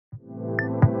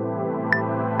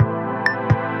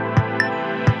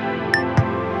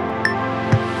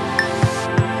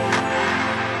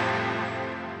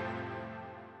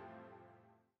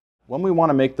when we want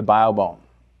to make the biobone.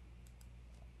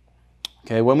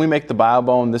 Okay, when we make the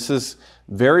biobone, this is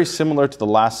very similar to the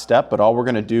last step, but all we're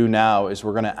going to do now is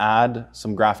we're going to add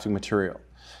some grafting material.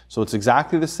 So it's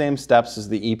exactly the same steps as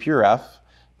the e-PRF,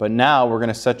 but now we're going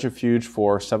to centrifuge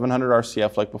for 700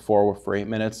 RCF like before for 8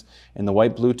 minutes in the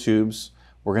white blue tubes.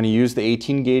 We're going to use the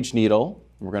 18 gauge needle.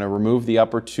 We're going to remove the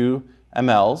upper 2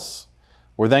 mLs.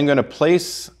 We're then going to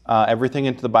place everything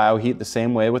into the bioheat the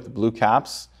same way with the blue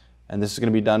caps, and this is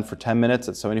going to be done for 10 minutes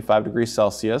at 75 degrees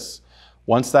Celsius.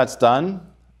 Once that's done,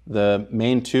 the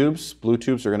main tubes, blue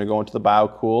tubes, are going to go into the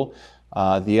biocool.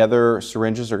 The other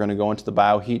syringes are going to go into the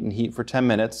bioheat and heat for 10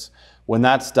 minutes. When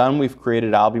that's done, we've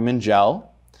created albumin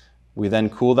gel. We then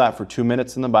cool that for 2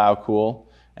 minutes in the biocool,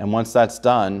 and once that's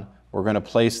done, we're going to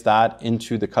place that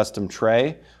into the custom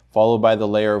tray, followed by the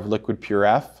layer of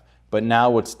liquid-PRF. But now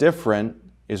what's different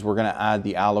is we're going to add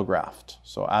the allograft.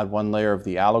 So add 1 layer of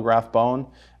the allograft bone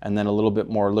and then a little bit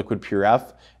more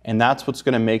liquid-PRF, and that's what's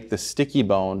going to make the sticky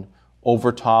bone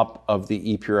over top of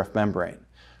the e-PRF membrane.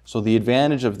 So the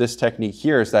advantage of this technique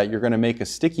here is that you're going to make a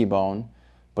sticky bone,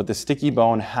 but the sticky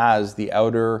bone has the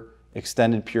outer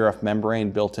extended PRF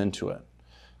membrane built into it.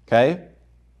 Okay?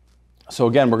 So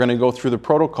again, we're going to go through the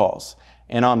protocols,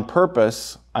 and on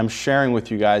purpose, I'm sharing with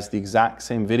you guys the exact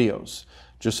same videos,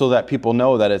 just so that people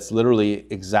know that it's literally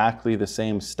exactly the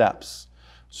same steps.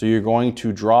 So you're going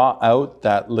to draw out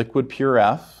that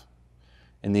liquid-PRF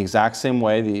in the exact same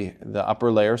way, the upper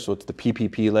layer, so it's the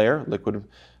PPP layer, liquid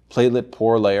platelet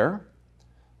pore layer.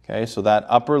 Okay, so that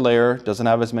upper layer doesn't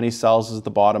have as many cells as the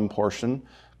bottom portion,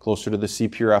 closer to the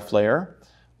C-PRF layer.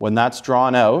 When that's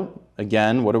drawn out,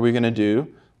 again, what are we going to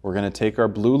do? We're going to take our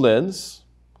blue lids,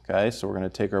 okay, so we're going to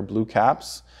take our blue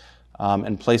caps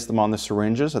and place them on the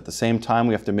syringes. At the same time,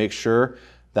 we have to make sure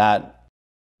that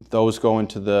those go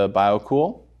into the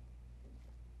biocool.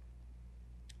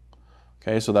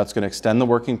 Okay, so that's going to extend the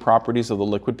working properties of the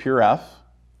liquid-PRF.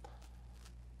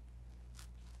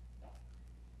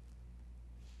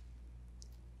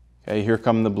 Okay, here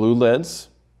come the blue lids.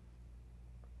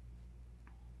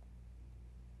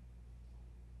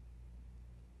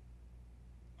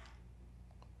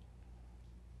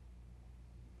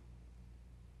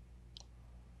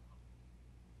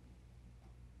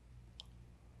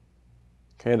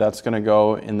 Okay, that's going to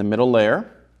go in the middle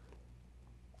layer.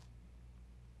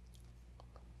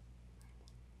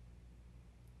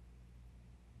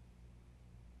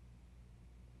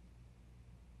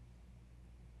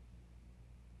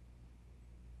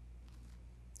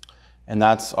 And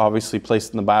that's obviously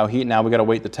placed in the bioheat. Now we got to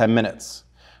wait the 10 minutes.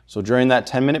 So during that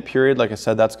 10-minute period, like I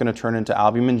said, that's going to turn into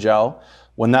albumin gel.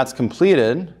 When that's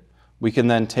completed, we can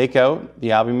then take out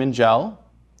the albumin gel.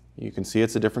 You can see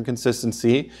it's a different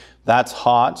consistency. That's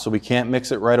hot, so we can't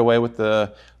mix it right away with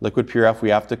the liquid-PRF. We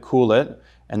have to cool it,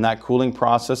 and that cooling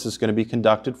process is going to be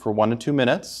conducted for 1 to 2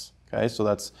 minutes. Okay, so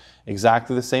that's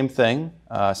exactly the same thing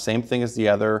as the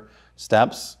other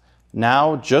steps.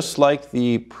 Now, just like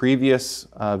the previous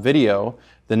video,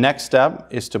 the next step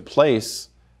is to place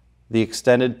the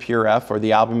extended PRF or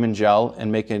the albumin gel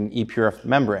and make an e-PRF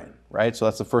membrane, right? So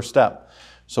that's the first step.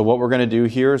 So what we're going to do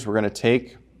here is we're going to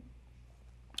take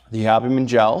the albumin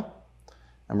gel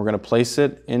and we're going to place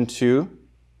it into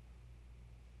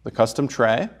the custom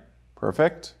tray.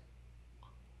 Perfect.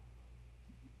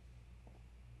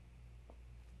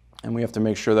 And we have to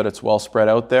make sure that it's well spread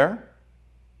out there.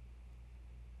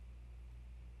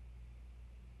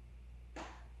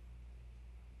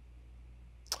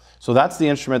 So that's the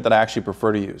instrument that I actually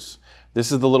prefer to use.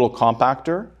 This is the little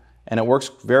compactor, and it works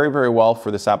very, very well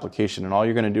for this application. And all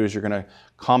you're going to do is you're going to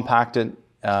compact it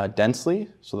densely,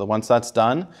 so that once that's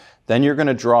done, then you're going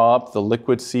to draw up the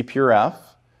liquid C-PRF.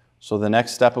 So the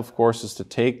next step, of course, is to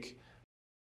take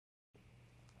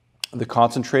the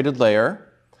concentrated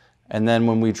layer, and then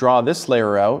when we draw this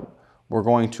layer out, we're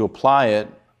going to apply it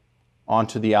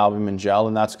onto the albumin gel,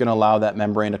 and that's going to allow that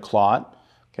membrane to clot.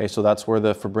 Okay, so that's where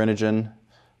the fibrinogen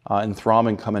and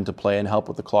thrombin come into play and help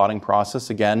with the clotting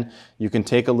process. Again, you can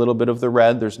take a little bit of the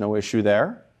red, there's no issue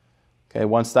there. Okay,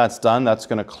 once that's done, that's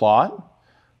going to clot.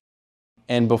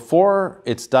 And before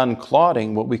it's done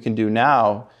clotting, what we can do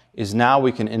now is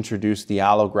we can introduce the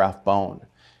allograft bone.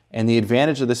 And the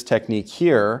advantage of this technique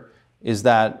here is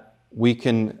that we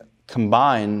can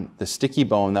combine the sticky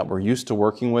bone that we're used to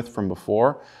working with from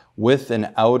before with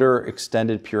an outer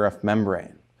extended PRF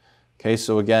membrane. Okay,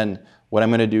 so again, what I'm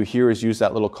going to do here is use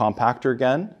that little compactor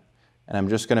again, and I'm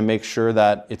just going to make sure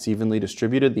that it's evenly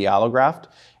distributed, the allograft.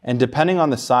 And depending on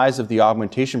the size of the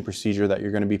augmentation procedure that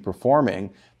you're going to be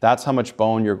performing, that's how much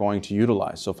bone you're going to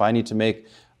utilize. So if I need to make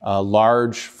a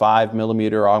large 5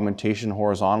 millimeter augmentation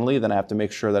horizontally, then I have to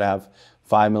make sure that I have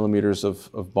 5 millimeters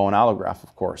of bone allograft,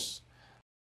 of course.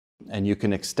 And you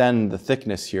can extend the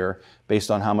thickness here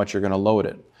based on how much you're going to load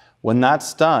it. When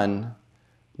that's done,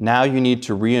 now you need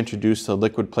to reintroduce the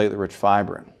liquid platelet-rich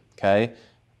fibrin, okay?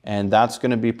 And that's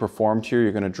going to be performed here.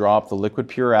 You're going to draw up the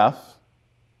Liquid-PRF,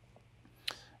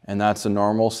 and that's a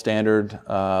normal standard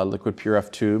Liquid-PRF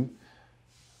tube.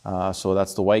 So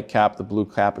that's the white cap, the blue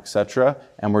cap, etc.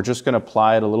 And we're just going to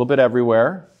apply it a little bit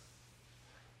everywhere.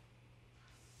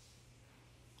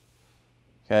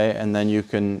 Okay, and then you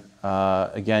can,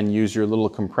 again, use your little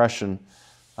compression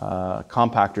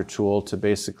compactor tool to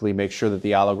basically make sure that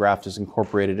the allograft is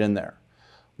incorporated in there.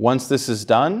 Once this is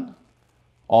done,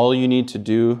 all you need to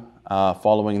do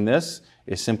following this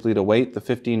is simply to wait the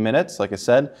 15 minutes. Like I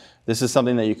said, this is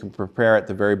something that you can prepare at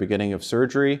the very beginning of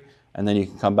surgery, and then you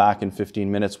can come back in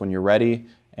 15 minutes when you're ready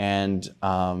and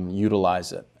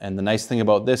utilize it. And the nice thing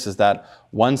about this is that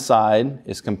one side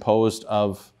is composed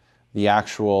of the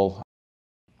actual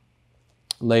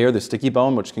layer, the sticky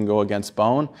bone, which can go against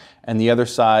bone, and the other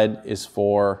side is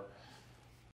for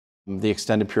the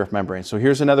extended PRF membrane. So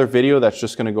here's another video that's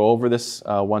just going to go over this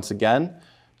once again.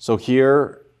 So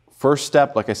here, first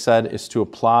step, like I said, is to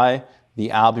apply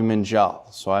the albumin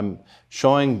gel. So I'm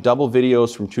showing double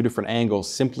videos from 2 different angles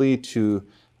simply to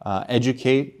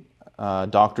educate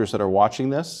doctors that are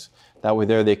watching this. That way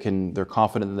they're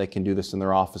confident that they can do this in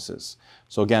their offices.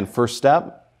 So again, first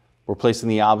step, we're placing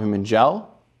the albumin gel.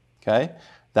 Okay,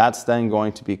 that's then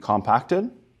going to be compacted.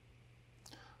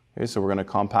 Okay, so we're going to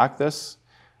compact this.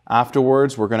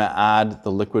 Afterwards, we're going to add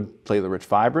the liquid platelet-rich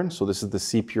fibrin. So this is the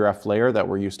C-PRF layer that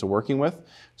we're used to working with.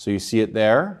 So you see it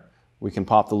there. We can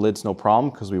pop the lids, no problem,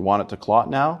 because we want it to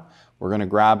clot now. We're going to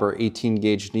grab our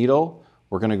 18-gauge needle.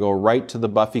 We're going to go right to the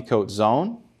buffy coat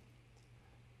zone.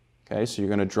 Okay, so you're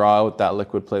going to draw out that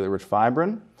liquid platelet-rich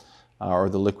fibrin, or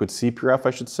the liquid C-PRF, I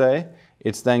should say.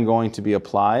 It's then going to be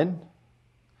applied.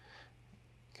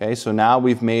 Okay, so now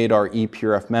we've made our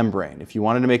e-PRF membrane. If you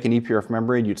wanted to make an e-PRF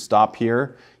membrane, you'd stop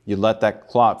here, you'd let that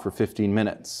clot for 15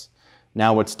 minutes.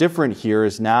 Now what's different here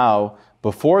is now,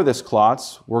 before this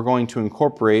clots, we're going to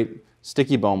incorporate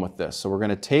sticky bone with this. So we're going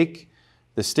to take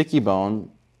the sticky bone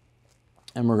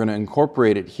and we're going to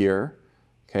incorporate it here.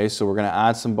 Okay, so we're going to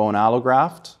add some bone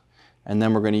allograft, and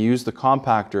then we're going to use the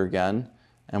compactor again,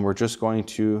 and we're just going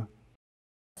to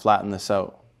flatten this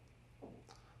out.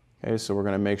 Okay, so we're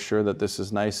going to make sure that this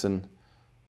is nice and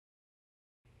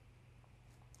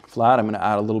flat. I'm going to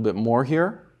add a little bit more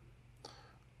here.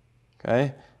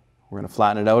 Okay, we're going to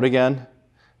flatten it out again,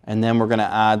 and then we're going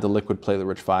to add the liquid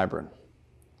platelet-rich fibrin.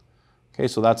 Okay,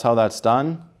 so that's how that's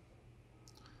done.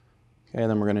 Okay,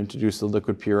 then we're going to introduce the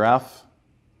Liquid-PRF.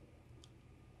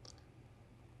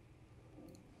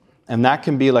 And that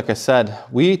can be, like I said,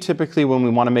 we typically, when we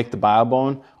want to make the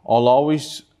biobone, I'll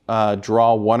always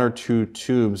draw 1 or 2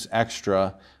 tubes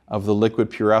extra of the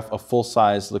Liquid-PRF, a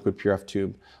full-size Liquid-PRF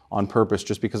tube on purpose,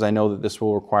 just because I know that this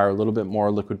will require a little bit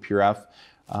more Liquid-PRF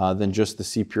than just the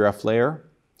C-PRF layer.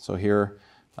 So here,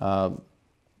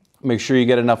 make sure you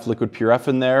get enough Liquid-PRF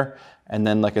in there, and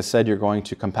then, like I said, you're going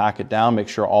to compact it down, make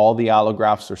sure all the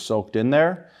allografts are soaked in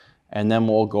there, and then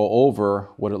we'll go over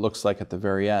what it looks like at the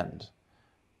very end.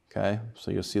 Okay,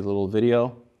 so you'll see a little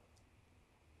video.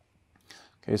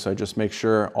 Okay, so I just make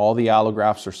sure all the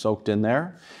allografts are soaked in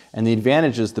there. And the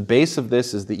advantage is the base of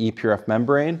this is the e-PRF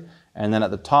membrane, and then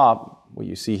at the top, what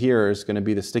you see here is going to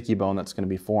be the sticky bone that's going to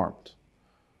be formed.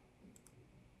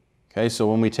 Okay, so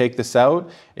when we take this out,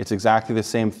 it's exactly the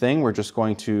same thing. We're just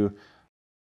going to,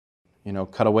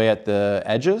 cut away at the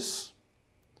edges.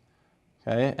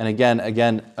 Okay, and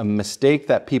again, a mistake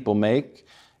that people make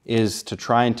is to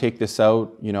try and take this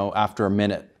out, after a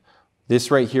minute.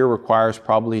 This right here requires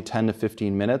probably 10 to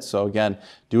 15 minutes. So again,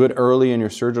 do it early in your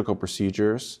surgical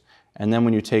procedures. And then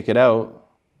when you take it out,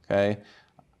 okay,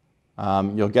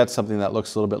 you'll get something that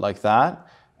looks a little bit like that.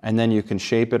 And then you can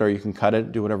shape it or you can cut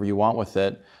it, do whatever you want with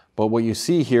it. But what you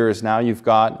see here is now you've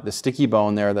got the sticky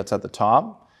bone there that's at the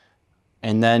top.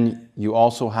 And then you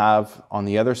also have on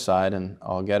the other side, and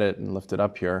I'll get it and lift it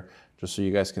up here just so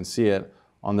you guys can see it.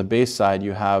 On the base side,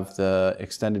 you have the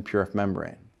extended PRF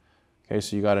membrane. Okay,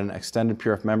 so you got an extended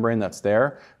PRF membrane that's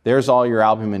there. There's all your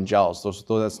albumin gels.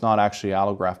 That's not actually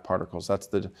allograft particles. That's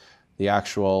the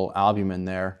actual albumin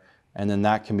there. And then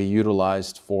that can be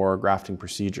utilized for a grafting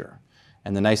procedure.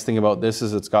 And the nice thing about this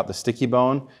is it's got the sticky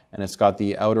bone and it's got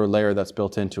the outer layer that's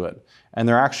built into it. And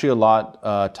they're actually a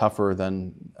lot tougher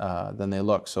than they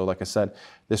look. So like I said,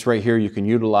 this right here you can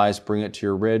utilize, bring it to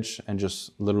your ridge and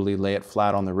just literally lay it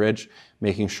flat on the ridge,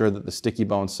 making sure that the sticky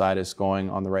bone side is going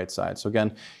on the right side. So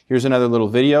again, here's another little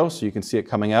video so you can see it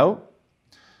coming out.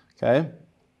 Okay,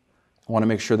 I want to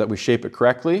make sure that we shape it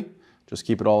correctly. just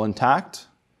keep it all intact.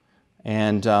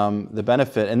 And the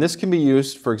benefit, and this can be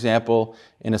used, for example,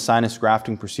 in a sinus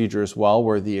grafting procedure as well,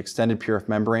 where the extended PRF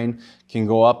membrane can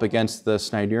go up against the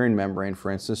Schneiderian membrane,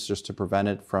 for instance, just to prevent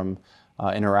it from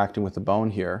interacting with the bone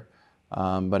here.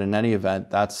 But in any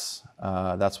event, that's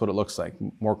what it looks like.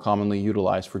 More commonly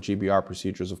utilized for GBR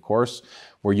procedures, of course,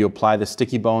 where you apply the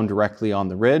sticky bone directly on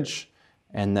the ridge,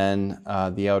 and then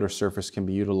the outer surface can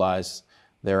be utilized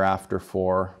thereafter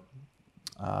for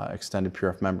extended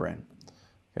PRF membrane.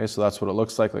 Okay, so that's what it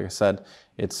looks like. Like I said,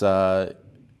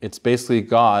 it's basically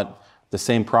got the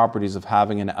same properties of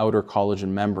having an outer collagen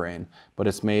membrane, but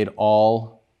it's made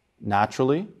all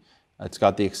naturally. It's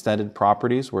got the extended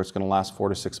properties where it's going to last 4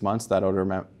 to 6 months, that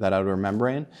outer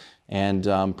membrane,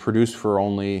 and produced for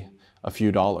only a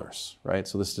few dollars, right?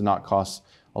 So this did not cost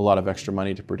a lot of extra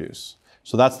money to produce.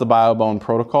 So that's the BioBone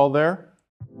protocol there.